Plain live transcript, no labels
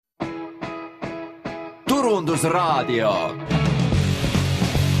Turundusraadio.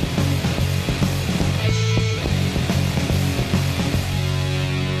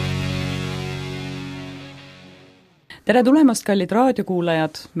 Tere tulemast, kallid raadiokuulajad,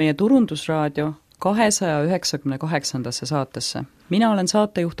 meie Turundusraadio 298. saatesse. Mina olen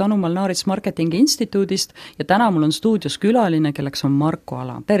saatejuht Anu Malnaarits Marketingi Instituudist ja täna mul on stuudios külaline, kelleks on Marko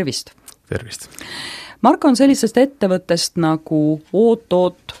Ala. Tervist! Tervist! Marko on sellisest ettevõttest nagu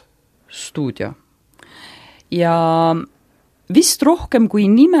Oot-Oot stuudio. Ja vist rohkem kui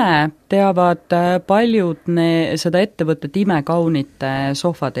nime teavad paljud seda ettevõtet imekaunite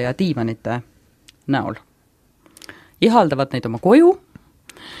sohvade ja diivanite näol. Ihaldavad neid oma koju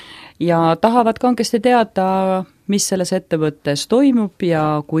ja tahavad kangesti teada, mis selles ettevõttes toimub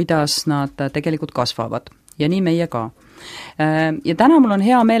ja kuidas nad tegelikult kasvavad. Ja nii meie ka. Ja täna mul on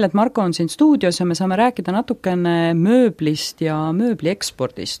hea meel, et Marko on siin stuudios ja me saame rääkida natukene mööblist ja mööbli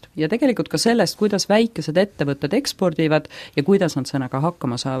ekspordist ja tegelikult ka sellest, kuidas väikesed ettevõtted ekspordivad ja kuidas nad sellega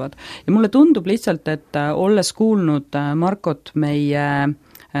hakkama saavad. Ja mulle tundub lihtsalt, et olles kuulnud Markot meie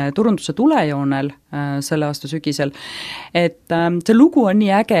turunduse tulejoonel selle aasta sügisel, et see lugu on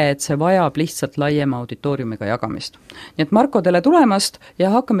nii äge, et see vajab lihtsalt laiema auditooriumiga jagamist. Nii et Marko, teile tulemast ja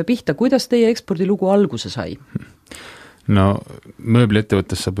hakkame pihta, kuidas teie ekspordilugu alguse sai? No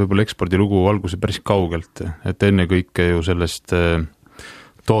mööbliettevõttes saab võib-olla ekspordilugu alguse päris kaugelt, et enne kõike ju sellest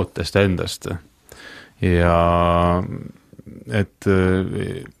tootest endast. Ja et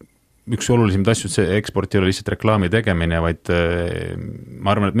üks olulisemad asju, et see eksport ei ole lihtsalt reklaami tegemine, vaid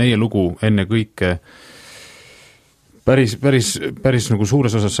ma arvan, et meie lugu enne kõike päris nagu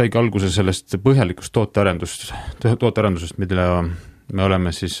suures osas saigi alguse sellest põhjalikust tootearendusest, mille me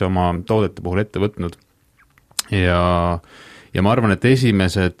oleme siis oma toodete puhul ette võtnud. Ja ma arvan, et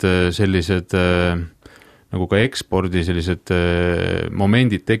esimesed sellised nagu ka ekspordi sellised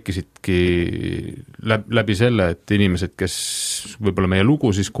momendid tekkisidki läbi selle, et inimesed, kes võib-olla meie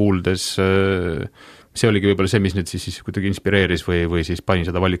lugu siis kuuldes, see oligi võib-olla see, mis nüüd siis kuidagi inspireeris või siis pani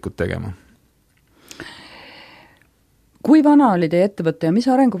seda valikut tegema. Kui vana oli teie ettevõtte ja mis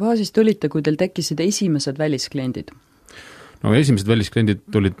arengufaasist olite, kui teil tekkisid esimesed väliskliendid? No esimesed väliskliendid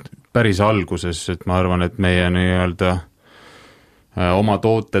tulid päris alguses, et ma arvan, et meie nii-öelda oma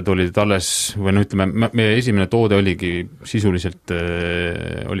tooted olid alles, või no ütleme, meie esimene toode oligi sisuliselt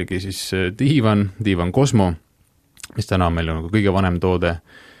oligi siis diivan Cosmo, mis täna on meil nagu kõige vanem toode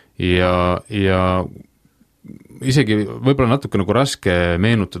ja isegi võib-olla natuke nagu raske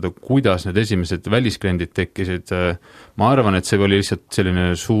meenutada, kuidas need esimesed väliskliendid tekkisid. Ma arvan, et see oli lihtsalt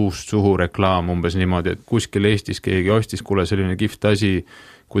selline suust suhu reklaam umbes niimoodi, et kuskil Eestis keegi ostis, kuule selline kihvt asi,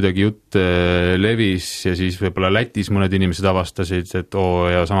 kuidagi jutt levis ja siis võib-olla Lätis mõned inimesed avastasid, et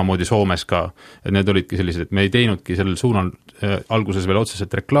ja samamoodi Soomes ka. Et need olidki sellised, et me ei teinudki sellel suunal alguses veel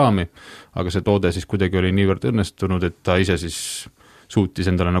otseselt reklaami, aga see toode siis kuidagi oli niivõrd õnnestunud, et ta ise siis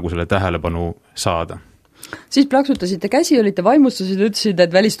suutis endale nagu selle tähelepanu saada. Siis plaksutasite käsi, olite vaimustusid ja ütlesite,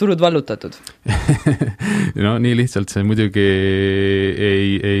 et välisturud vallutatud. No nii lihtsalt see muidugi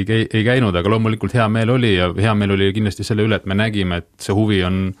ei käinud, aga loomulikult hea meel oli ja hea meel oli kindlasti selle üle, et me nägime, et see huvi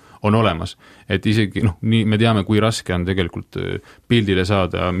on olemas. Et isegi, nii me teame, kui raske on tegelikult pildile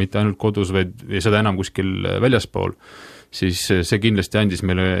saada, mitte ainult kodus, vaid seda enam kuskil väljaspool, siis see kindlasti andis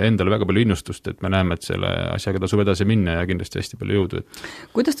meile endale väga palju innustust, et me näeme, et selle asjaga tasub edasi minna ja kindlasti hästi palju jõudu.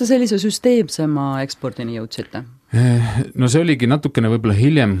 Kuidas te sellise süsteemsema ekspordini jõudsite? No see oligi natukene võib-olla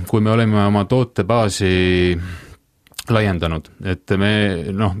hiljem, kui me oleme oma tootebaasi laiendanud, et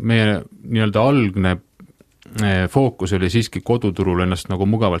meie nii-öelda algne fookus oli siiski koduturul ennast nagu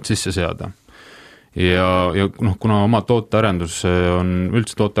mugavalt sisse seada. Ja kuna oma tootearendus on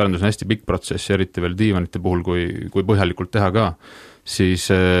hästi pikk protsess, eriti veel diivanite puhul, kui põhjalikult teha ka, siis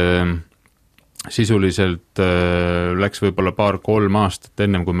sisuliselt läks võib-olla 2-3 aastat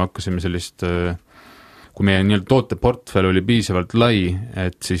ennem, kui me hakkasime sellist, kui meie nii-öelda tooteportfell oli piisavalt lai,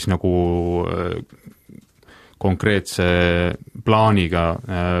 et siis nagu konkreetse plaaniga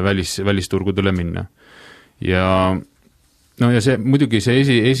välisturgudele minna. Ja see muidugi see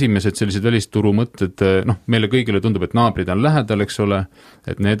esimesed sellised välisturu mõtted, meile kõigile tundub, et naabrid on lähedal, eks ole,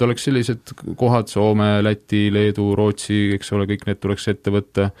 et need oleks sellised kohad, Soome, Läti, Leedu, Rootsi, eks ole, kõik need tuleks ette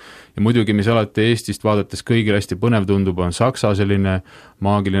võtta. Ja muidugi, mis alati Eestist vaadates kõigile hästi põnev tundub, on Saksa selline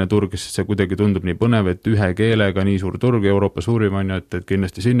maagiline turg, sest see kuidagi tundub nii põnev, et ühe keelega nii suur turg, Euroopa suurim on ju, et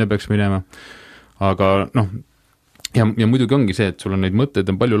kindlasti sinna peaks minema. Aga ja muidugi ongi see, et sul on neid mõtteid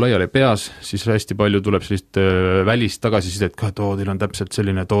on palju laiali peas, siis hästi palju tuleb sellist välist tagasisidet, et teil on täpselt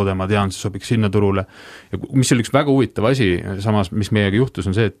selline toode, ma tean, see sobiks sinna turule. Ja mis oli üks väga huvitav asi, samas mis meiega juhtus,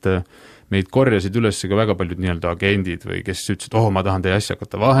 on see, et meid korjasid üles ka väga paljud nii-öelda agendid või kes ütlesid, ma tahan teie asja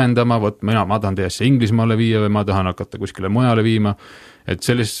hakata vahendama, ma tahan teie asja Inglismaale viia või ma tahan hakata kuskile mujale viima, et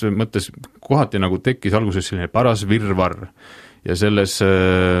selles mõttes kohati nagu tekkis alguses selline paras virvarr ja selles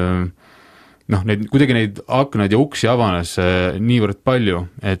kuidagi neid aknaid ja uksi avanes niivõrd palju,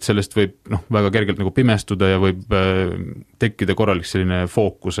 et sellest võib väga kergelt nagu pimestuda ja võib tekkida korralik selline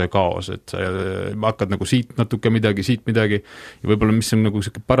fookuse kaos, et sa hakkad nagu siit natuke midagi, siit midagi ja võib-olla mis on nagu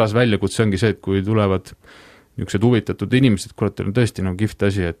selline paras väljakutse ongi see, et kui tulevad niisugused huvitatud inimesed, kurat, on tõesti nagu kihvt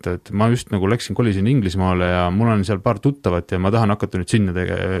asi, et ma just nagu kolisin Inglismaale ja mul on seal paar tuttavat ja ma tahan hakata nüüd sinna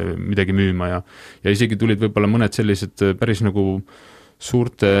midagi müüma ja isegi tulid võib-olla mõned sellised päris nagu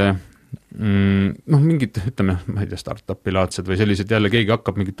suurte mingid, ütleme, ma ei tea, startup-ilaatsed või sellised jälle keegi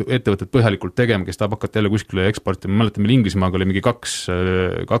hakkab mingit ettevõtet põhjalikult tegema, kes tahab hakata jälle kuskile eksportima, ma mäletan, meil Inglismaaga oli mingi kaks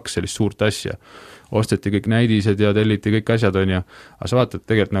sellist suurt asja. Osteti kõik näidised ja telliti kõik asjad on ja, aga sa vaatad,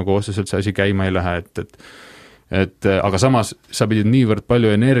 tegelikult nagu otseselt see asi käima ei lähe, aga samas sa pidid niivõrd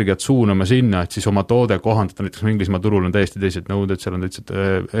palju energiat suunama sinna, et siis oma toode kohandada, näiteks Inglismaa turul on täiesti teised nõuded, seal on täitsa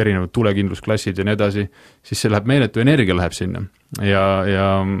erinevad tulekindlusklassid ja nii edasi, siis see läheb meeletu energia läheb sinna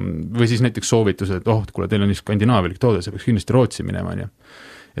ja või siis näiteks soovitused, et kuule, teil on skandinaavilik toode, see peaks kindlasti Rootsi minema, ja.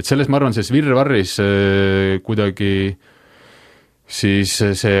 Et selles ma arvan, selles virvarris kuidagi siis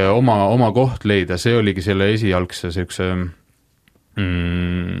see oma koht leida, see oligi selle esialgse sellise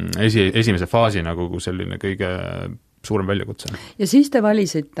esimese faasi nagu selline kõige suurem väljakutse. Ja siis te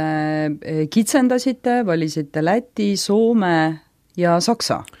valisite, kitsendasite, valisite Läti, Soome ja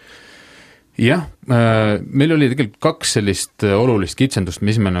Saksa? Jah, meil oli tegelikult kaks sellist olulist kitsendust,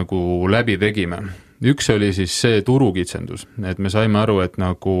 mis me nagu läbi tegime. Üks oli siis see turukitsendus, et me saime aru, et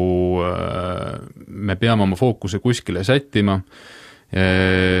nagu me peame oma fookuse kuskile sättima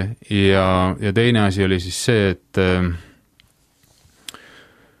ja teine asi oli siis see, et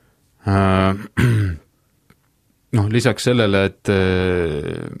lisaks sellele, et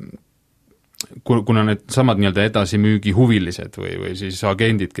kuna need samad nii-öelda edasimüügi huvilised või siis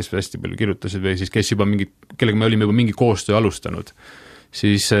agendid, kes hästi palju kirjutasid või siis kes juba kellega me olime juba mingi koostöö alustanud,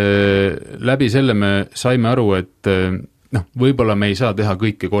 siis läbi selle me saime aru, et võib-olla me ei saa teha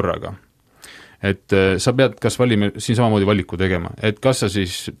kõike korraga. Et sa pead kas siin samamoodi valiku tegema, et kas sa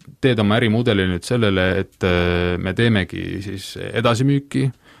siis teed oma ärimudeli nüüd sellele, et me teemegi siis edasimüüki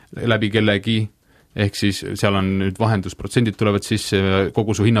läbi kellegi, ehk siis seal on nüüd vahendusprotsendid tulevad sisse,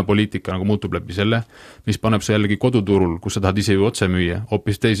 kogu su hinnapoliitika nagu muutub läbi selle, mis paneb sa jällegi koduturul, kus sa tahad ise ju otse müüa,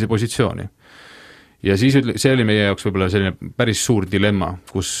 hoopis teise positsiooni. Ja siis see oli meie jaoks võib-olla selline päris suur dilemma,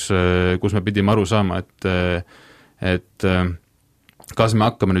 kus me pidime aru saama, et kas me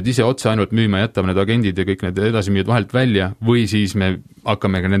hakkame nüüd ise otse ainult müüma, jätame need agendid ja kõik need edasimüüjad vahelt välja või siis me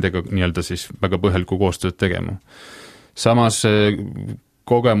hakkame ka nendega nii-öelda siis väga põhjaliku koostööd tegema. Samas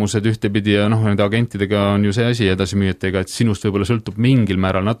kogemused ühtepidi ja nende agentidega on ju see asi edasimüüjatega, et sinust võib-olla sõltub mingil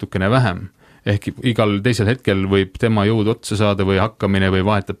määral natukene vähem. Ehk igal teisel hetkel võib tema jõud otsa saada või hakkamine või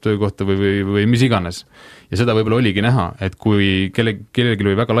vahetab töökohta või mis iganes. Ja seda võib-olla oligi näha, et kui kellelgi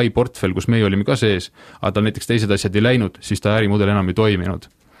oli väga lai portfell, kus meie olime ka sees, aga tal näiteks teised asjad ei läinud, siis ta ärimudel enam ei toiminud.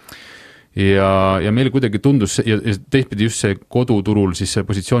 Ja meile kuidagi tundus, ja teistpidi just see koduturul siis see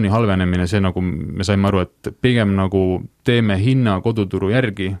positsiooni halvenemine, see nagu me saime aru, et pigem nagu teeme hinna koduturu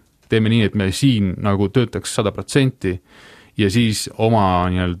järgi, teeme nii, et me siin nagu töötaks 100% ja siis oma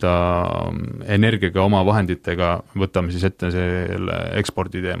nii-öelda energiaga, oma vahenditega võtame siis ette selle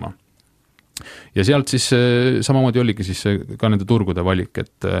ekspordi teema. Ja sealt siis samamoodi oligi siis ka nende turgude valik,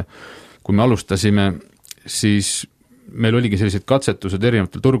 et kui me alustasime, siis meil oligi sellised katsetused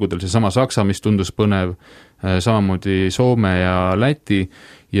erinevatel turgudel, see sama Saksa, mis tundus põnev, samamoodi Soome ja Läti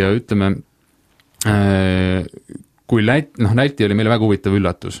ja ütleme, kui Läti oli meile väga huvitav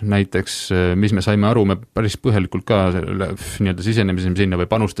üllatus, näiteks mis me saime aru, me päris põhjalikult ka nii-öelda sisenemisime sinna või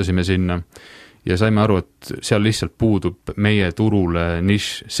panustasime sinna ja saime aru, et seal lihtsalt puudub meie turule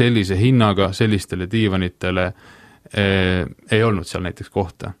nišš sellise hinnaga, sellistele diivanitele ei olnud seal näiteks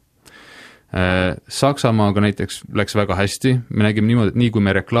kohta. Saksamaaga näiteks läks väga hästi, me nägime niimoodi, et nii kui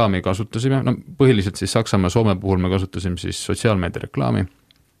me reklaami kasutasime, põhiliselt siis Saksamaa ja Soome puhul me kasutasime siis sotsiaalmeedia reklaami,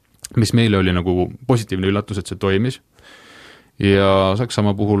 mis meile oli nagu positiivne üllatus, et see toimis. Ja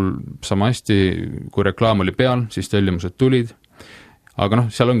Saksamaa puhul sama hästi, kui reklaam oli peal, siis tellimused tulid,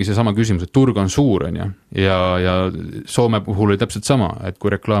 aga seal ongi see sama küsimus, et turg on suur ja Soome puhul oli täpselt sama, et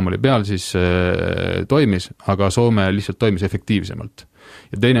kui reklaam oli peal, siis toimis, aga Soome lihtsalt toimis efektiivsemalt.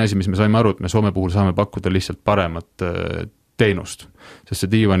 Ja teine asi, mis me saime aru, et me Soome puhul saame pakkuda lihtsalt paremat teenust, sest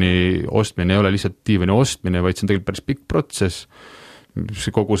see diivani ostmine ei ole lihtsalt diivani ostmine, vaid see on tegelikult päris pikk protsess,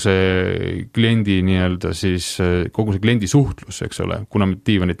 kogu see kliendi nii-öelda siis, kogu see kliendi suhtlus, eks ole, kuna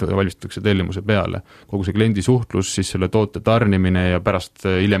diivanit valmistatakse tellimuse peale, kogu see kliendi suhtlus, siis selle toote tarnimine ja pärast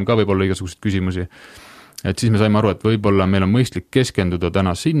hiljem ka võib olla igasuguseid küsimusi, et siis me saime aru, et võib-olla meil on mõistlik keskenduda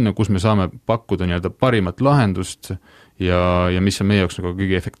täna sinna, kus me saame pakkuda nii-öelda parimat lahendust ja mis on meie jaoks nagu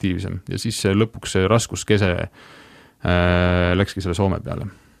kõige efektiivsem. Ja siis lõpuks see raskuskese läkski selle Soome peale.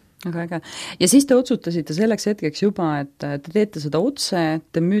 Väga äge. Ja siis te otsustasite selleks hetkeks juba, et te teete seda otse,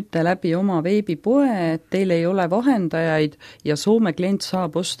 te müüte läbi oma veebipoe, teil ei ole vahendajaid ja Soome klient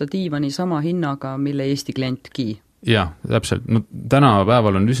saab osta diivani sama hinnaga, mille Eesti klientki. Jah, täpselt. No,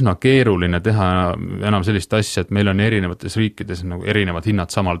 tänapäeval on üsna keeruline teha enam sellist asja, et meil on erinevates riikides nagu erinevad hinnad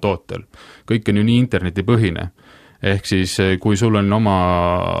samal tootel. Kõik on ju nii internetipõhine. Ehk siis, kui sul on oma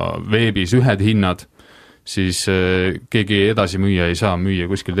veebis ühed hinnad, siis keegi edasi müüa ei saa müüa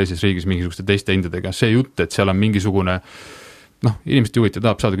kuskil teises riigis mingisuguste teiste hindadega. See jutt, et seal on mingisugune, inimesed juhiti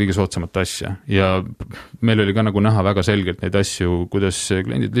tahab saada kõige soodsamat asja ja meil oli ka nagu näha väga selgelt neid asju, kuidas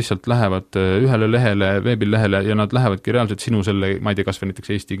kliendid lihtsalt lähevad ühele lehele, veebilehele ja nad lähevadki reaalselt sinu selle, ma ei tea, kas või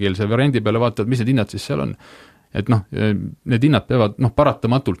näiteks eestikeelse variandi peale vaatavad, mis need hinnad siis seal on. Et need hinnad peavad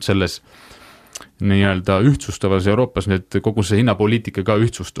paratamatult selles nii-öelda ühtsustavas Euroopas kogu see hinnapoliitika ka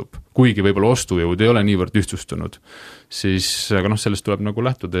ühtsustub, kuigi võib-olla ostujõud ei ole niivõrd ühtsustunud, siis aga sellest tuleb nagu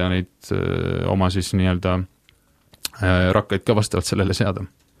lähtuda ja neid oma siis nii-öelda rakkaid ka vastavalt sellele seada.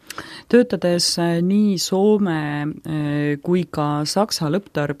 Töötades nii Soome kui ka Saksa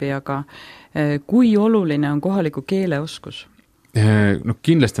lõpptarbijaga, kui oluline on kohaliku keeleoskus?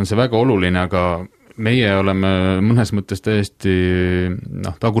 Kindlasti on see väga oluline, aga meie oleme mõnes mõttes täiesti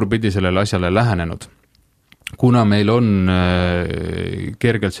tagurpidi sellele asjale lähenenud. Kuna meil on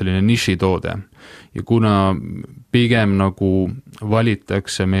kergelt selline nišitoode ja kuna pigem nagu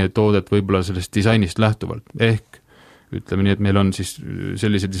valitakse meie toodet võib-olla sellest disainist lähtuvalt, ehk ütleme nii, et meil on siis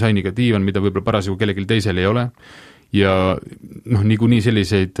sellise disainiga diivan, mida võib-olla parasjagu kellelgi teisel ei ole ja niikuinii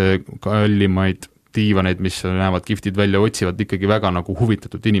selliseid kallimaid diivaneid, mis näevad kihvtid välja, otsivad ikkagi väga nagu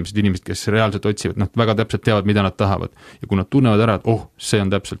huvitatud inimesed, kes reaalselt otsivad, väga täpselt teavad, mida nad tahavad. Ja kui nad tunnevad ära, et see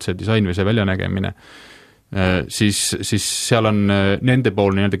on täpselt see disain või see väljanägemine, siis seal on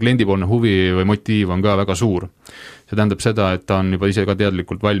nendepoolne, kliendipoolne huvi või motiiv on ka väga suur. See tähendab seda, et ta on juba ise ka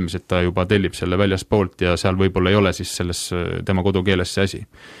teadlikult valmis, et ta juba tellib selle väljaspoolt ja seal võib-olla ei ole siis selles tema kodukeeles see asi.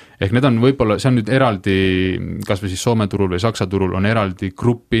 Ehk need on võib-olla, see on nüüd eraldi, kas või siis Soome turul või Saksa turul on eraldi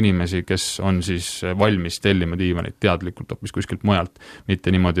grupp inimesi, kes on siis valmis tellima diivanit teadlikult hoopis kuskilt mujalt,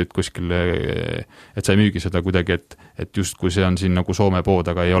 mitte niimoodi, et kuskil, et sa ei müügi seda kuidagi, et just kui see on siin nagu Soome pood,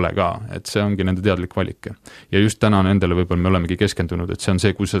 aga ei ole ka, et see ongi nende teadlik valik. Ja just täna nendele võib-olla me olemegi keskendunud, et see on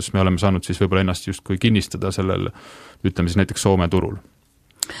see, kuidas me oleme saanud siis võib-olla ennast justkui kinnistada sellel, ütleme siis näiteks Soome turul.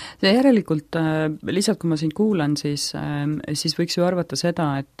 Ja järelikult, lihtsalt kui ma sind kuulan, siis võiks ju arvata seda,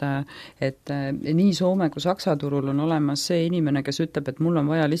 et nii Soome kui Saksa turul on olemas see inimene, kes ütleb, et mul on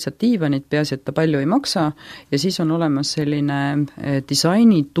vaja lihtsalt diivanit, peaasi, et ta palju ei maksa, ja siis on olemas selline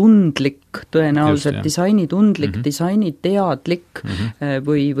disainitundlik, tõenäoliselt disainitundlik, disainiteadlik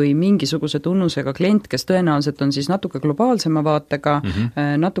või mingisuguse tunnusega klient, kes tõenäoliselt on siis natuke globaalsema vaatega,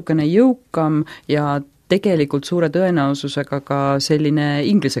 natukene jõukam ja tegelikult suure tõenäosusega ka selline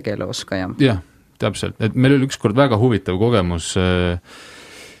inglise keele oskaja. Jah, täpselt. Et meil oli ükskord väga huvitav kogemus,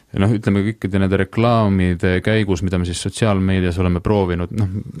 ütleme kõikide nende reklaamide käigus, mida me siis sotsiaalmeedias oleme proovinud,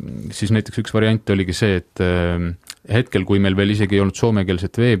 siis näiteks üks variant oligi see, et hetkel, kui meil veel isegi ei olnud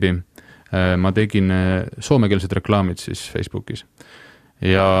soomekeelset veebi, ma tegin soomekeelsed reklaamid siis Facebookis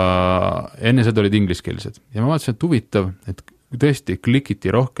ja enne seda olid ingliskeelsed ja ma vaatasin, et huvitav, et tõesti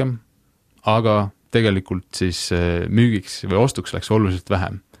klikiti rohkem, aga tegelikult siis müügiks või ostuks läks oluliselt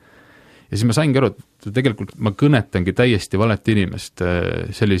vähem. Ja siis ma saingi aru, et tegelikult ma kõnetangi täiesti valet inimest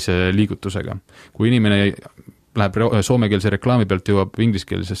sellise liigutusega. Kui inimene läheb soomekeelse reklaami pealt, jõuab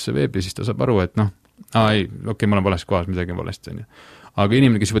ingliskeelsesse veebi, siis ta saab aru, et ma olen vales kohas, midagi valesti. Aga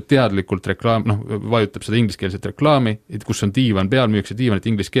inimene, kes juba teadlikult vajutab seda ingliskeelset reklaami, kus on diivan peal, müüakse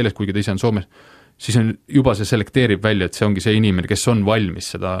diivanit inglis keeles, kuigi ta ise on Soomes, siis on juba see selekteerib välja, et see ongi see inimene, kes on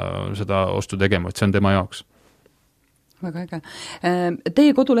valmis seda ostu tegema, et see on tema jaoks. Väga äge.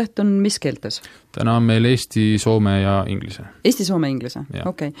 Teie koduleht on mis keeltes? Täna on meil Eesti, Soome ja Inglise. Eesti, Soome, Inglise,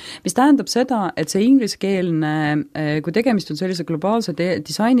 okei. Mis tähendab seda, et see ingliskeelne, kui tegemist on sellise globaalse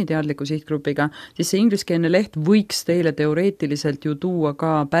disainiteadliku sihtgrupiga, siis see ingliskeelne leht võiks teile teoreetiliselt ju tuua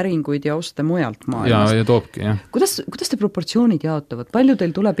ka päringuid ja oste mujalt maailmast. Ja toobki, jah. Kuidas te proportsioonid jaotavad? Palju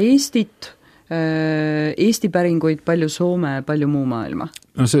teil tuleb Eestit Eesti päringuid, palju Soome, palju muu maailma?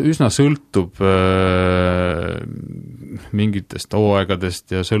 No see üsna sõltub mingitest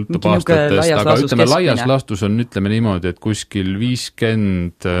hooaegadest ja sõltub aastatest, aga ütleme laias laastus on, ütleme niimoodi, et kuskil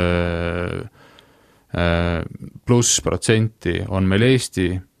 50 pluss protsenti on meil Eesti,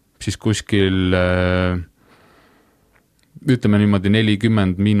 siis kuskil ütleme niimoodi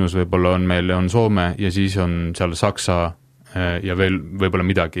 40 miinus võib-olla on meil on Soome ja siis on seal Saksa ja veel võib-olla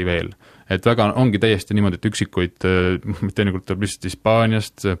midagi veel. Et väga ongi täiesti niimoodi, et üksikuid teinekord tuleb lihtsalt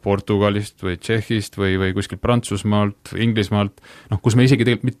Hispaaniast, Portugalist või Tšehhist või kuskil Prantsusmaalt, Inglismaalt, kus me isegi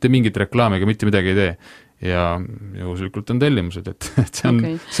tegelikult mitte mingit reklaami ega mitte midagi ei tee. Ja juhuslikult on tellimused, et see on,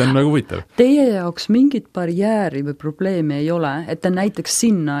 okay. See on väga huvitav. Teie jaoks mingit barjääri või probleemi ei ole, et te näiteks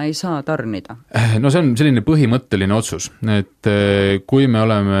sinna ei saa tarnida? No see on selline põhimõtteline otsus, et kui me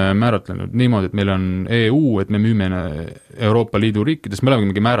oleme määratlenud niimoodi, et meil on EU, et me müüme Euroopa Liidu riikides, me oleme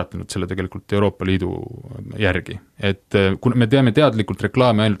määratlenud selle tegelikult Euroopa Liidu järgi. Et kui me teame teadlikult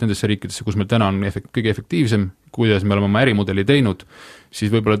reklaami ainult nendesse riikidesse, kus meil täna on kõige efektiivsem, kuidas me oleme oma ärimudeli teinud, siis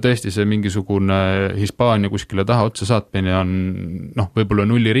võib-olla tõesti see mingisugune Hispaania kuskile taha otsa saatmine on võib-olla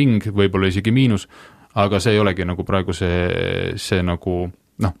nulliring, võib-olla isegi miinus, aga see ei olegi nagu praegu see nagu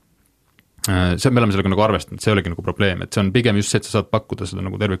see, me oleme sellega nagu arvestanud, see ei olegi nagu probleem, et see on pigem just see, et sa saad pakkuda seda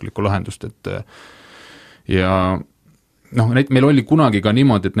nagu terviklikku lahendust, et ja meil oli kunagi ka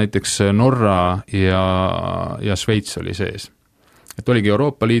niimoodi, et näiteks Norra ja Šveits oli sees. Et oligi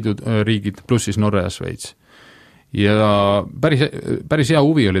Euroopa Liidu riigid pluss siis Norra ja Šveits. Ja päris hea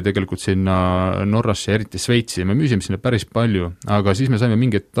huvi oli tegelikult sinna Norrasse ja eriti Šveitsi ja me müüsime sinna päris palju, aga siis me saime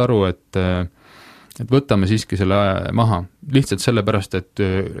mingit aru, et võtame siiski selle maha. Lihtsalt sellepärast, et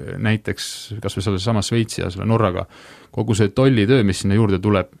näiteks kas või selle sama Šveitsi ja selle Norraga kogu see tollitöö, mis sinna juurde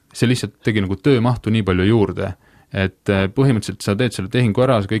tuleb, see lihtsalt tegi nagu töömahtu nii palju juurde, et põhimõtteliselt sa teed selle tehingu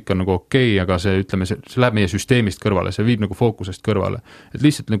ära, see kõik on nagu okei, aga see läheb meie süsteemist kõrvale, see viib nagu fookusest kõrvale. Et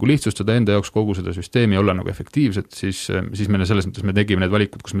lihtsalt nagu lihtsustada enda jaoks kogu seda süsteemi ja olla nagu efektiivsed, siis me selles mõttes me tegime need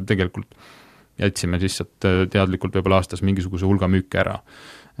valikud, kus me tegelikult jätsime lihtsalt teadlikult võib-olla aastas mingisuguse hulga müüke ära,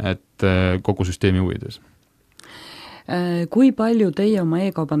 et kogu süsteemi huvides. Kui palju teie oma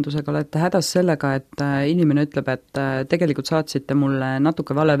e-kaubandusega olete hädas sellega, et inimene ütleb, et tegelikult saatsite mulle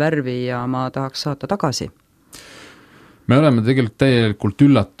natuke vale värvi ja ma tahaks saata tagasi? Me oleme tegelikult täielikult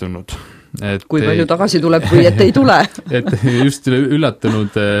üllatunud. Et kui palju tagasi tuleb või et ei tule? Et just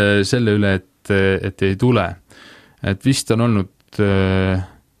üllatunud selle üle, et ei tule. Et vist on olnud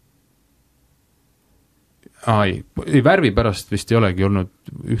värvi pärast vist ei olegi olnud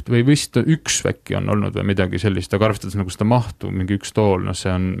või vist üks väkki on olnud või midagi sellist, aga arvestades nagu seda mahtu, mingi üks tool,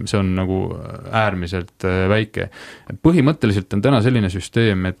 see on nagu äärmiselt väike. Põhimõtteliselt on täna selline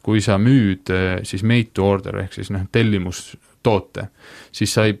süsteem, et kui sa müüd siis made to order ehk siis tellimustoote,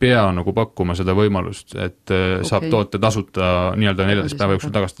 siis sa ei pea nagu pakkuma seda võimalust, et saab toote tasuta nii-öelda 14 päeva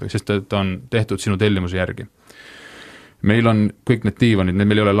jooksul tagastada, sest ta on tehtud sinu tellimuse järgi. Meil on kõik need diivanid,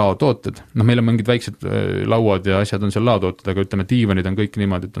 meil ei ole laotooted, meil on mingid väiksed lauad ja asjad on seal laotooted, aga ütleme, diivanid on kõik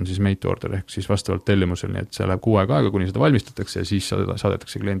niimoodi, et on siis made to order ehk siis vastavalt tellimusel, nii et see läheb 6 aega, kuni seda valmistatakse ja siis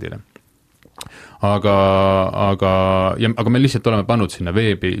saadetakse kliendile. Aga me lihtsalt oleme pannud sinna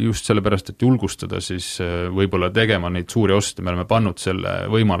veebi just sellepärast, et julgustada siis võib-olla tegema neid suuri oste, me oleme pannud selle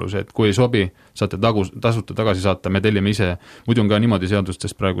võimaluse, et kui ei sobi, saate tasuta tagasi saata, me tellime ise, muidu on ka niimoodi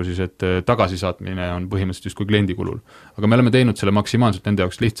seadustest praegu siis, et tagasisaatmine on põhimõtteliselt just kui kliendi kulul. Aga me oleme teinud selle maksimaalselt nende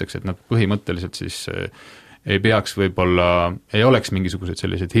jaoks lihtsaks, et nad põhimõtteliselt siis ei peaks võib-olla, ei oleks mingisuguseid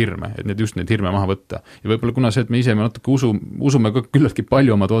selliseid hirme, et need hirme maha võtta. Ja võib-olla kuna see, et me ise natuke usume ka küllaltki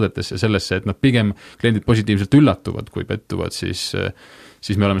palju oma toodetesse sellesse, et nad pigem kliendid positiivselt üllatuvad, kui pettuvad, siis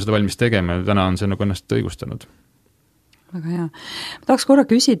me oleme seda valmis tegema ja täna on see nagu ennast õigustanud. Väga hea. Ma tahaks korra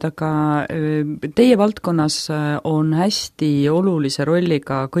küsida, aga teie valdkonnas on hästi olulise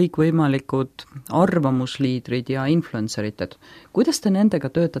rolliga kõikvõimalikud arvamusliidrid ja influencerid. Kuidas te nendega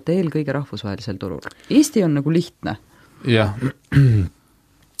töötate eelkõige rahvusvahelisel turul? Eesti on nagu lihtne. Jah,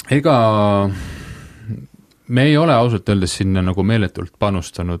 ega me ei ole ausalt öeldes sinna nagu meeletult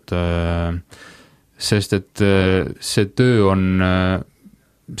panustanud, sest et see töö on,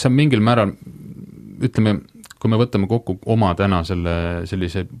 see on mingil määral, ütleme, kui me võtame kokku oma täna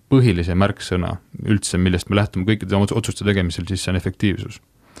sellise põhilise märksõna üldse, millest me lähtume kõikide otsuste tegemisel, siis see on efektiivsus.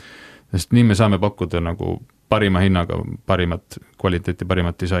 Sest nii me saame pakkuda nagu parima hinnaga, parimat kvaliteeti,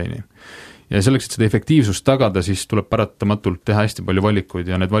 parimat disaini. Ja selleks, et seda efektiivsust tagada, siis tuleb paratamatult teha hästi palju valikuid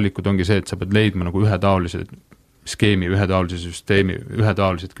ja need valikud ongi see, et sa pead leidma nagu ühetaolise skeemi, ühetaolise süsteemi,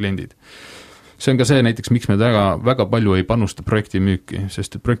 ühetaolised kliendid. See on ka see näiteks, miks me väga palju ei panusta projektimüüki,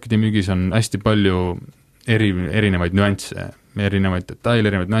 sest et projektimüügis on hästi palju erinevaid nüansse, erinevaid detaile,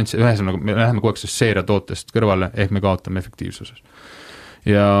 erinevaid nüansse, ühesõnaga me läheme kogu aeg sellest seeria tootest kõrvale, ehk me kaotame efektiivsuses.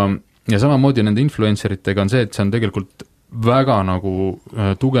 Ja samamoodi nende influenceritega on see, et see on tegelikult väga nagu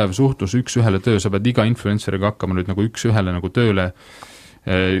tugev suhtlus üks-ühele töö, sa pead iga influenceriga hakkama nüüd nagu üks-ühele nagu tööle.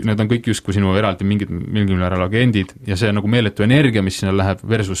 Need on kõik justkui sinu eraldi mingil määral agendid ja see on nagu meeletu energia, mis sinna läheb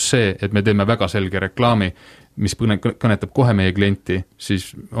versus see, et me teeme väga selge reklaami, mis kõnetab kohe meie klienti, siis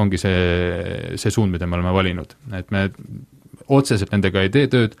ongi see suund, mida me oleme valinud. Et me otseselt nendega ei tee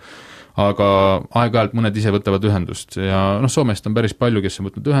tööd, aga aeg-ajalt mõned ise võtavad ühendust ja Soomest on päris palju, kes on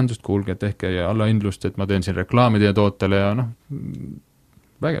võtnud ühendust, kuulge, tehke allahindlust, et ma teen siin reklaami teie tootele ja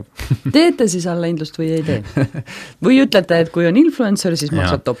vägev. Teete siis allahindlust või ei tee? Või ütlete, et kui on influencer, siis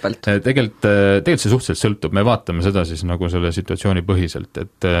maksad topelt? Tegelikult see suhteliselt sõltub, me vaatame seda siis nagu selle situatsiooni põhiselt,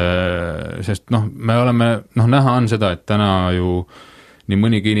 et sest me oleme, näha on seda, et täna ju nii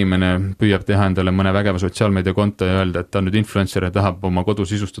mõnigi inimene püüab teha endale mõne vägeva sotsiaalmeediakonto ja öelda, et ta on nüüd influencer ja tahab oma kodu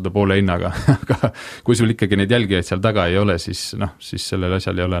sisustada poole hinnaga, aga kui sul ikkagi neid jälgijaid seal taga ei ole, siis sellel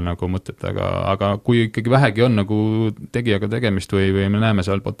asjal ei ole nagu mõtet, aga kui ikkagi vähegi on nagu tegijaga tegemist või me näeme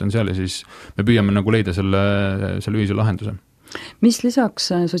seal potentsiaali, siis me püüame nagu leida selle ühise lahenduse. Mis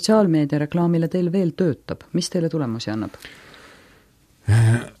lisaks sotsiaalmeedia reklaamile teil veel töötab? Mis teile tulemusi annab?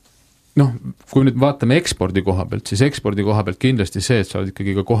 Kui nüüd vaatame ekspordi koha pealt, siis ekspordi koha pealt kindlasti see, et sa oled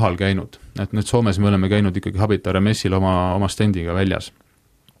ikkagi ka kohal käinud. Et nüüd Soomes me oleme käinud ikkagi Habitare messil oma standiga väljas.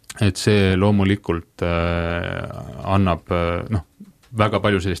 Et see loomulikult annab väga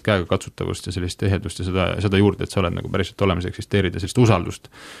palju sellist käega katsutavust ja sellist ehedust ja seda juurde, et sa oled nagu päriselt olemas eksisteerida, sellist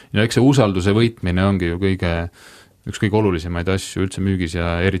usaldust. Ja eks see usalduse võitmine ongi ju üks kõige olulisemaid asju üldse müügis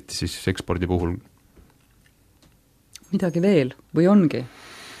ja eriti siis ekspordi puhul. Midagi veel või ongi?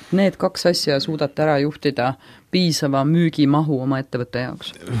 Need kaks asja suudate ära juhtida piisava müügimahu oma ettevõtte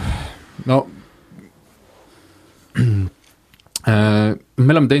jaoks? Me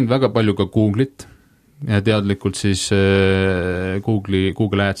oleme teinud väga palju ka Google'it ja teadlikult siis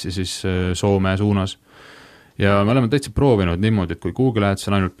Google Adsi siis Soome suunas. Ja me oleme täitsa proovinud niimoodi, et kui Google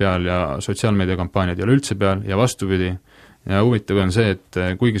Ads on ainult peal ja sotsiaalmeediakampaaniad ei ole üldse peal ja vastupidi, ja huvitav on see, et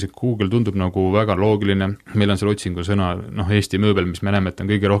kuigi see Google tundub nagu väga loogiline, meil on seal otsingu sõna Eesti mööbel, mis me näeme, et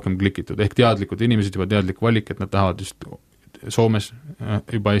on kõige rohkem klikitud, ehk teadlikud inimesed juba teadlik valik, et nad tahavad just Soomes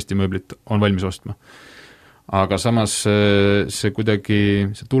juba Eesti mööblit on valmis ostma. Aga samas see kuidagi,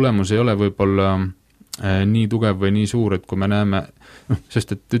 see tulemus ei ole võib-olla nii tugev või nii suur, et kui me näeme,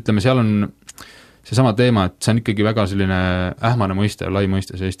 sest et ütleme, seal on seesama teema, et see on ikkagi väga selline ähmane mõiste, lai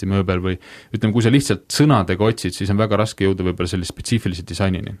mõiste see Eesti mööbel või ütleme, kui sa lihtsalt sõnadega otsid, siis on väga raske jõuda võib-olla sellise spetsiifilise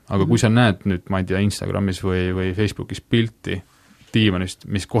disainini. Aga kui sa näed nüüd, ma ei tea, Instagramis või Facebookis pilti diivanist,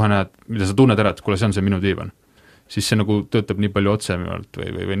 mis kohe näed, mida sa tunned ära, et kuule, see on see minu diivan, siis see nagu töötab nii palju otsemalt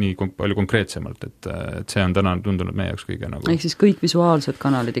või nii palju konkreetsemalt, et see on täna tundunud meie jaoks kõige nagu... Ehk siis kõik visuaalsed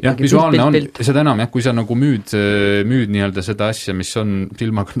kanalid ikkagi. Jah, visuaalne on, seda enam, kui sa nagu müüd nii-öelda seda asja, mis on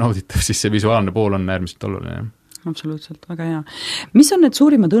silmaga nauditav, siis see visuaalne pool on äärmiselt oluline. Absoluutselt, väga hea. Mis on need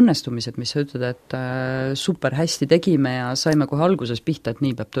suurimad õnnestumised, mis sa ütled, et super hästi tegime ja saime kohe alguses pihta, et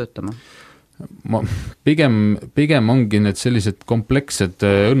nii peab töötama? Pigem ongi need sellised komplekssed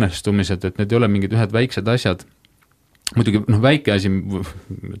õnnestumised, et need ei ole mingid ühed väiksed asjad. Muidugi väike asi,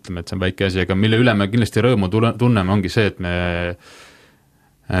 ütleme, et see on väike asi, aga mille üle me kindlasti rõõmu tunneme, ongi see, et me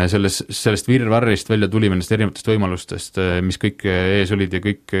sellest virvarrist välja tulime nendest erinevatest võimalustest, mis kõik ees olid ja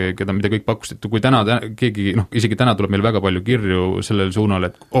kõik, mida kõik pakkusid. Kui täna keegi, isegi täna tuleb meil väga palju kirju sellel suunal,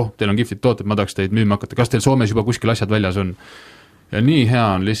 et teil on kihvtid tooted, ma tahaks teid müüma hakata, kas teil Soomes juba kuskil asjad väljas on? Ja nii hea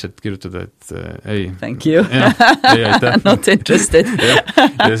on lihtsalt kirjutada, et ei. Thank you. Not interested.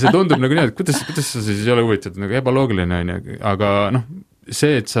 ja see tundub nagu nii, et kuidas sa siis ei ole huvitatud, nagu ebaloogiline on, aga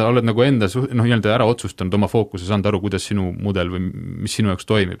see, et sa oled nagu enda ära otsustanud oma fookuse, saanud aru, kuidas sinu mudel või mis sinu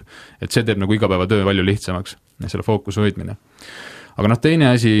jaoks toimib. Et see teeb nagu igapäevatöö palju lihtsamaks, selle fookuse hoidmine. Aga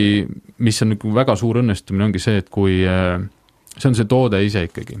teine asi, mis on nagu väga suur õnnestumine, ongi see, et kui see on see toode ise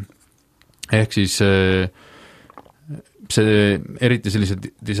ikkagi. Ehk siis see eriti sellise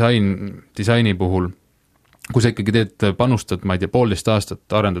disaini puhul, kui sa ikkagi panustad, ma ei tea, 1,5 aastat,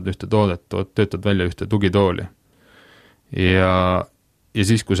 arendad ühte toodet, töötad välja ühte tugitooli. Ja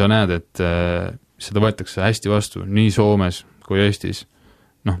siis, kui sa näed, et seda võetakse hästi vastu nii Soomes kui Eestis,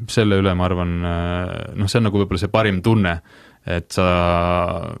 selle üle ma arvan, see on nagu võib-olla see parim tunne, et sa,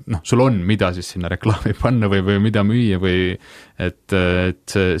 sul on mida siis sinna reklaami panna või mida müüa või et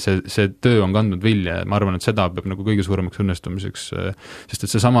see töö on kandnud vilja ja ma arvan, et seda peab nagu kõige suuremaks õnnestumiseks, sest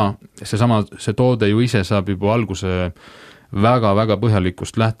et see toode ju ise saab juba väga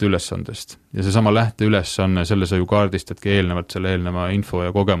põhjalikust lähteülesandest ja seesama lähteülesanne, selle sa ju kaardistadki eelnevalt selle eelneva info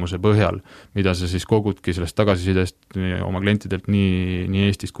ja kogemuse põhjal, mida sa siis kogudki sellest tagasisidest oma klientidelt nii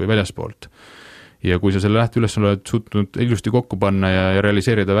Eestist kui väljaspoolt. Ja kui sa selle lähteülesanne oled suutnud ilusti kokku panna ja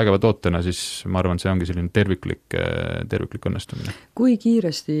realiseerida vägeva tootena, siis ma arvan, see ongi selline terviklik õnnestumine. Kui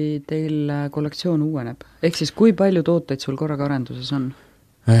kiiresti teil kollektsioon uueneb? Ehk siis kui palju tooteid sul korraga arenduses on?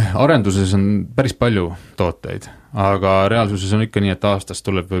 Arenduses on päris palju tooteid, aga reaalsuses on ikka nii, et aastas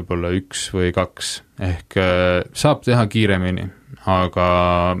tuleb võib-olla 1 või 2, ehk saab teha kiiremini, aga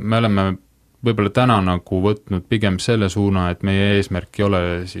me oleme võib-olla täna nagu võtnud pigem selle suuna, et meie eesmärk ei ole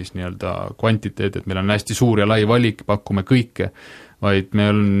siis nii-öelda kvantiteet, et meil on hästi suur ja lai valik, pakume kõike, vaid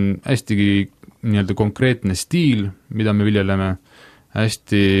meil on hästi nii-öelda konkreetne stiil, mida me viljeleme,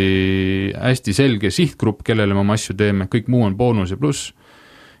 hästi selge sihtgrupp, kellele me oma asju teeme, kõik muu on boonus ja pluss,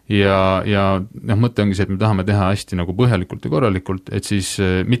 ja mõte ongi see, et me tahame teha hästi nagu põhjalikult ja korralikult, et siis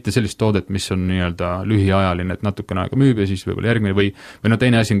mitte sellist toodet, mis on nii-öelda lühiajaline, et natukene aega müüb ja siis võib-olla järgmine või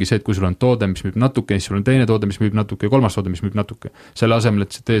teine asi ongi see, et kui sul on toode, mis müüb natuke, siis sul on teine toode, mis müüb natuke ja kolmas toode, mis müüb natuke. Selle asemel,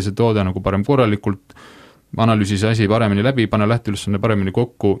 et tee see toode nagu parem korralikult, analüüsi see asi paremini läbi, pane lähteülesanne paremini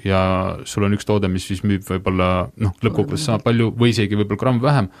kokku ja sul on üks toode, mis siis müüb võib-olla lõppkokkuvõttes sama palju või isegi võib-olla gramm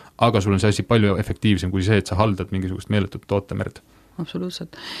vähem, aga sul on see asi palju efektiivsem kui see, et sa haldad mingisugust meeletut tootemerd.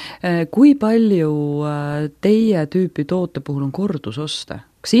 Absoluutselt. Kui palju teie tüüpi toote puhul on kordusoste?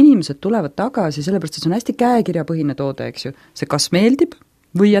 Kas inimesed tulevad tagasi, sellepärast et see on hästi käekirjapõhine toode, eks ju? See kas meeldib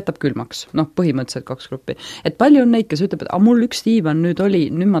või jätab külmaks? Põhimõtteliselt 2 gruppi. Et palju on neid, kes ütleb, et mul üks diivan nüüd oli,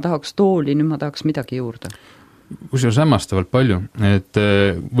 nüüd ma tahaks tooli, nüüd ma tahaks midagi juurde? Kusjuures hämmastavalt palju, et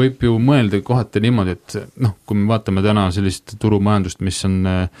võib ju mõelda kohati niimoodi, et kui me vaatame täna sellist turumajandust, mis on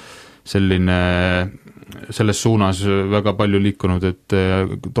selline selles suunas väga palju liikunud, et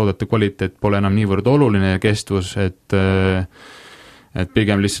toodete kvaliteet pole enam niivõrd oluline ja kestvus, et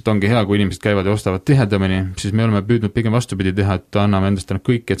pigem lihtsalt ongi hea, kui inimesed käivad ja ostavad tihedamini, siis me oleme püüdnud pigem vastupidi teha, et anname endast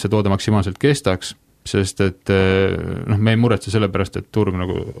kõik, et see toode maksimaalselt kestaks, sest et me ei muretse selle pärast, et turg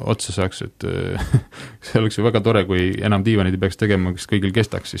nagu otsa saaks, et see oleks ju väga tore, kui enam diivanid ei peaks tegema, kes kõigil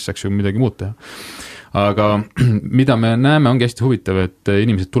kestaks, siis saaks ju midagi muud teha. Aga mida me näeme, ongi hästi huvitav, et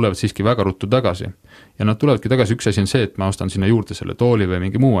inimesed tulevad siiski väga ruttu tagasi. Ja nad tulevadki tagasi, üks asi on see, et ma ostan sinna juurde selle tooli või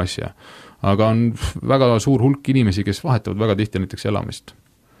mingi muu asja. Aga on väga suur hulk inimesi, kes vahetavad väga tihti näiteks elamist.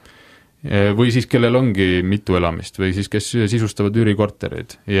 Või siis kellel ongi mitu elamist või siis kes sisustavad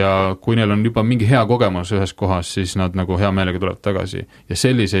üürikorterid. Ja kui neil on juba mingi hea kogemus ühes kohas, siis nad nagu hea meelega tulevad tagasi. Ja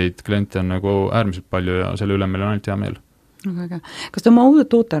selliseid kliente on nagu äärmiselt palju ja selle üle meil on ainult hea meel. Väga. Kas te oma uued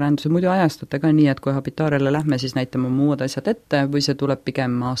tootearenduse muidu ajastate ka nii, et kui habitaarele lähme, siis näitame oma uued asjad ette või see tuleb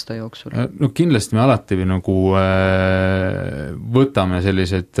pigem aasta jooksul? Kindlasti me alati nagu võtame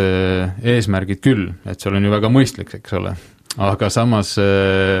sellised eesmärgid küll, et see on ju väga mõistlik, eks ole. Aga samas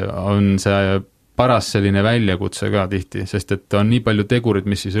on see paras selline väljakutse ka tihti, sest et on nii palju tegurid,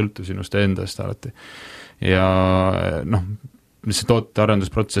 mis ei sõltu sinust endast alati. Ja see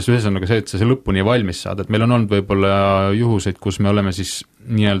tootearendusprotsess ühesõnaga see, et see lõpuni valmis saada, et meil on olnud võib-olla juhuseid, kus me oleme siis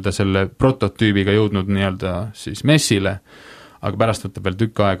nii-öelda selle prototüübiga jõudnud nii-öelda siis messile, aga pärast võtab veel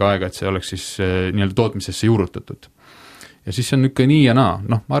tükk aega, et see oleks siis nii-öelda tootmisesse juurutatud. Ja siis on ikka nii ja naa,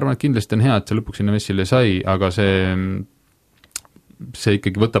 ma arvan, et kindlasti on hea, et see lõpuks sinna messile sai, aga see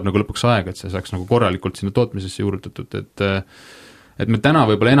ikkagi võtab nagu lõpuks aega, et see saaks nagu korralikult sinna tootmisesse juurutatud, et me täna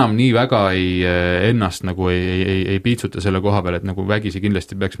võib-olla enam nii väga ennast nagu ei piitsuta selle koha peal, et nagu vägisi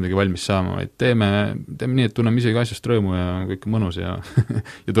kindlasti peaks midagi valmis saama, vaid teeme nii, et tunneme isegi asjast rõõmu ja kõik mõnus ja,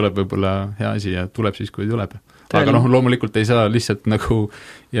 ja tuleb võib-olla hea asi ja tuleb siis, kui tuleb. Aga loomulikult ei saa lihtsalt nagu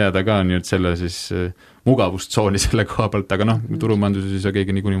jääda ka nüüd selle siis mugavustsooni selle koha pealt, aga turumajanduses ei saa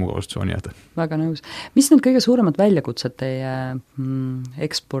keegi niikuinii mugavustsooni jääda. Väga nõus. Mis need kõige suuremad väljakutsed teie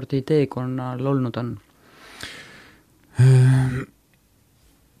ekspordi teekonnal olnud on?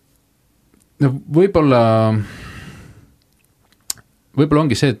 Võib-olla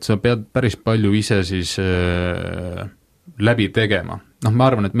ongi see, et sa pead päris palju ise siis läbi tegema. Ma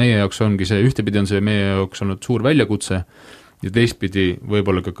arvan, et meie jaoks ongi see, ühtepidi on see meie jaoks olnud suur väljakutse ja teistpidi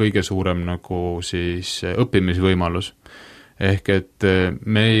võib-olla ka kõige suurem nagu siis õppimisvõimalus. Ehk et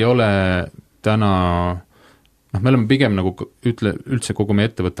me ei ole täna, me oleme pigem nagu üldse kogu meie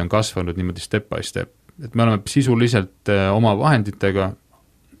ettevõtte on kasvanud niimoodi step by step. Et me oleme sisuliselt oma vahenditega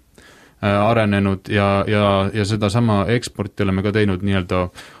arenenud ja seda sama eksporti oleme ka teinud nii-öelda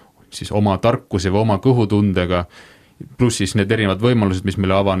siis oma tarkuse või oma kõhutundega, pluss siis need erinevad võimalused, mis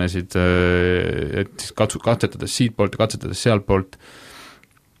meile avanesid, et siis katsetades siit poolt ja katsetades sealt poolt.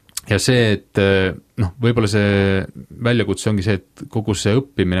 Ja see, et võib-olla see väljakutse ongi see, et kogu see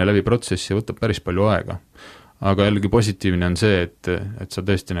õppimine läbi protsessi võtab päris palju aega. aga jällegi positiivne on see, et sa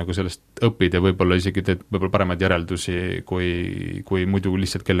tõesti nagu sellest õpid ja võib-olla isegi teed võib-olla paremaid järeldusi, kui muidu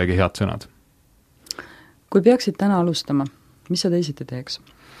lihtsalt kellegi head sõnad. Kui peaksid täna alustama, mis sa teisiti teeks?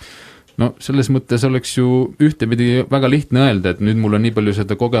 No selles mõttes oleks ju ühtepidi väga lihtne öelda, et nüüd mul on nii palju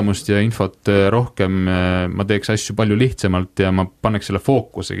seda kogemust ja infot rohkem, ma teeks asju palju lihtsamalt ja ma paneks selle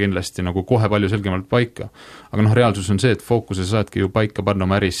fookuse kindlasti nagu kohe palju selgemalt paika. Aga reaalsus on see, et fookuse saadki ju paika panna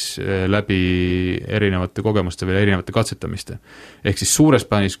oma äris läbi erinevate kogemuste või erinevate katsetamiste. Ehk siis suures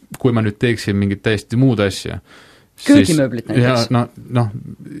plaanis, kui ma nüüd teeksin mingit täiesti muud asja, köögimööblit näiteks.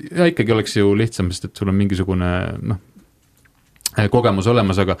 Ja ikkagi oleks ju lihtsam, sest et sul on mingisugune kogemus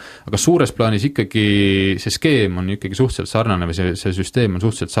olemas, aga suures plaanis ikkagi see skeem on ikkagi suhteliselt sarnane või see süsteem on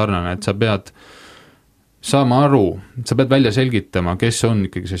suhteliselt sarnane, et sa pead saama aru, sa pead välja selgitama, kes on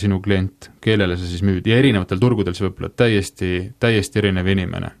ikkagi see sinu klient, kellele sa siis müüd ja erinevatel turgudel see võib olla täiesti erinev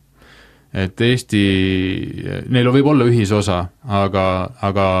inimene. Et Eesti, neil võib olla ühisosa,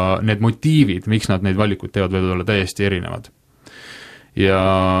 aga need motiivid, miks nad neid valikuid teevad, võivad olla täiesti erinevad.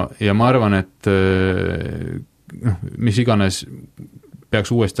 Ja ma arvan, et mis iganes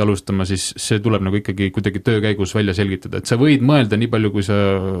peaks uuesti alustama, siis see tuleb nagu ikkagi kuidagi töö käigus välja selgitada, et sa võid mõelda nii palju, kui sa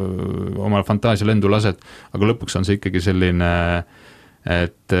oma fantaasia lendu lased, aga lõpuks on see ikkagi selline,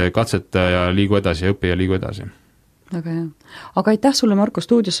 et katseta ja liigu edasi ja õpi ja liigu edasi. Väga hea. Aga aitäh sulle, Marko,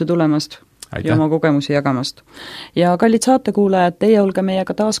 stuudiosse tulemast ja oma kogemusi jagamast. Ja kallid saatekuulajad, teie olge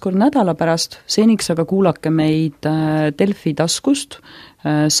meiega taaskord nädala pärast, seniks aga kuulake meid Delfi taskust,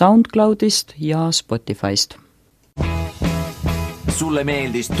 SoundCloudist ja Spotifyst. Sulle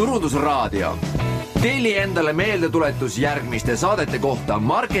meeldis Turundusraadio? Telli endale meeldetuletus järgmiste saadete kohta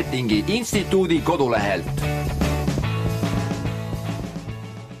Marketingi Instituudi kodulehelt.